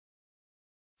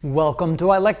Welcome to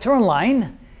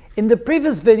iLectureOnline. In the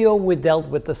previous video we dealt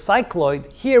with the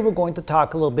cycloid. Here we're going to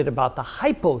talk a little bit about the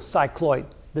hypocycloid.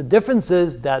 The difference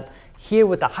is that here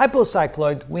with the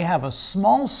hypocycloid we have a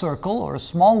small circle or a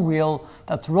small wheel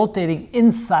that's rotating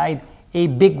inside a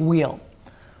big wheel.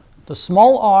 The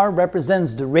small r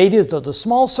represents the radius of the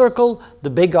small circle,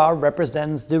 the big R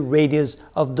represents the radius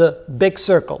of the big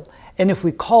circle. And if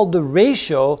we call the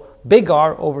ratio big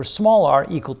R over small r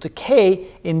equal to k,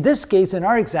 in this case, in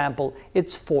our example,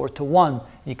 it's 4:1.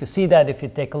 You can see that if you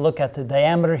take a look at the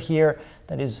diameter here,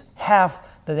 that is half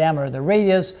the diameter of the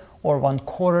radius, or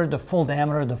 1/4 the full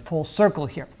diameter of the full circle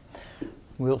here.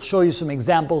 We'll show you some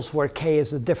examples where k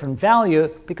is a different value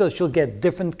because you'll get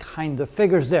different kinds of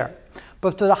figures there.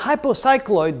 But for the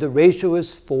hypocycloid, the ratio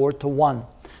is 4:1.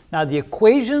 Now the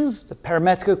equations, the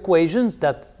parametric equations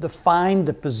that define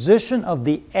the position of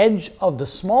the edge of the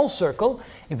small circle,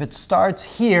 if it starts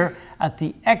here at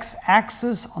the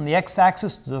x-axis, on the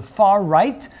x-axis to the far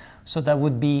right, so that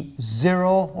would be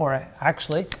 0, or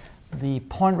actually the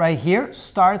point right here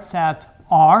starts at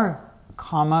r,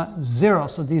 comma 0.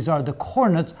 So these are the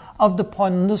coordinates of the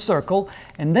point in the circle.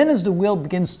 And then as the wheel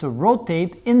begins to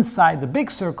rotate inside the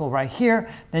big circle right here,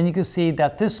 then you can see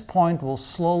that this point will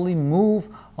slowly move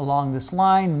along this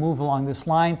line, move along this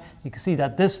line. You can see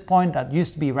that this point that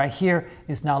used to be right here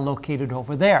is now located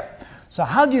over there. So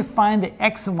how do you find the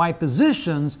x and y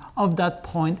positions of that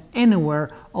point anywhere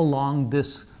along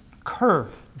this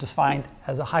curve defined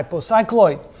as a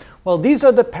hypocycloid? Well, these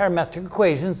are the parametric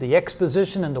equations, the x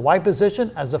position and the y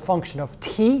position as a function of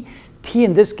t. T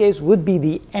in this case would be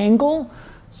the angle.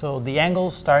 So the angle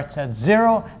starts at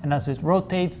 0, and as it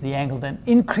rotates, the angle then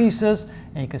increases.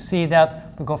 And you can see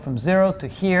that we go from 0 to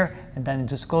here, and then it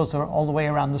just goes all the way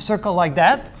around the circle like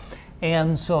that.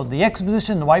 And so the x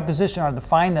position and the y position are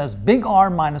defined as big R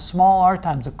minus small r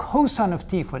times the cosine of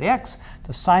t for the x,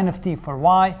 the sine of t for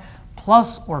y,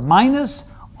 plus or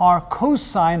minus r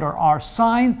cosine or r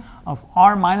sine of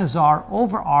r minus r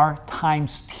over r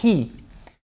times t.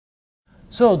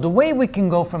 So the way we can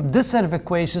go from this set of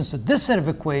equations to this set of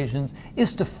equations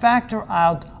is to factor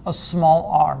out a small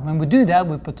r. When we do that,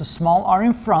 we put the small r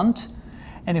in front,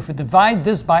 and if we divide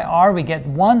this by r, we get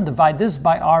 1. Divide this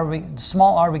by r, the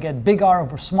small r, we get big R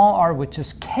over small r, which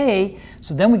is k.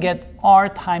 So then we get r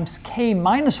times k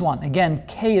minus 1. Again,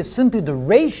 k is simply the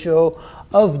ratio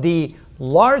of the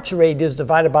large radius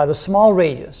divided by the small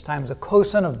radius times the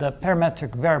cosine of the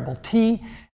parametric variable t.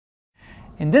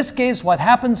 In this case, what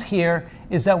happens here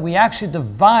is that we actually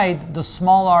divide the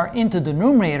small r into the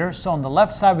numerator. So on the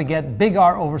left side we get big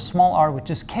R over small r,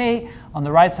 which is k. On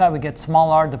the right side we get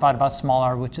small r divided by small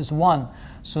r, which is 1.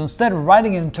 So instead of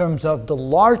writing it in terms of the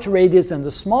large radius and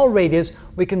the small radius,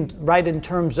 we can write it in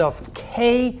terms of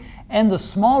k and the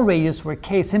small radius, where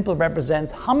k simply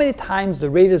represents how many times the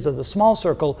radius of the small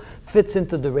circle fits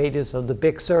into the radius of the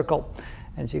big circle.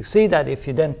 And you see that if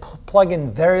you then plug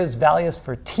in various values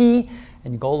for t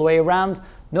and you go all the way around,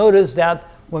 notice that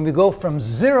when we go from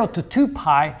 0 to 2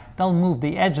 pi, that'll move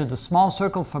the edge of the small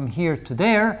circle from here to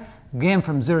there. Again,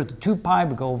 from 0 to 2 pi,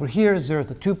 we go over here, 0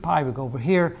 to 2 pi, we go over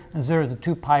here, and 0 to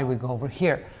 2 pi, we go over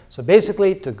here. So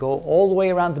basically, to go all the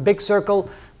way around the big circle,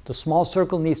 the small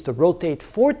circle needs to rotate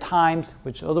 4 times,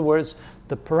 which in other words,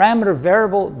 the parameter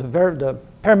variable, the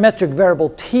parametric variable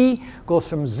t goes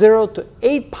from 0 to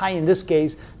 8 pi in this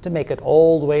case to make it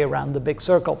all the way around the big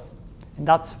circle. And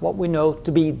that's what we know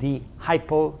to be the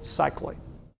hypocycloid.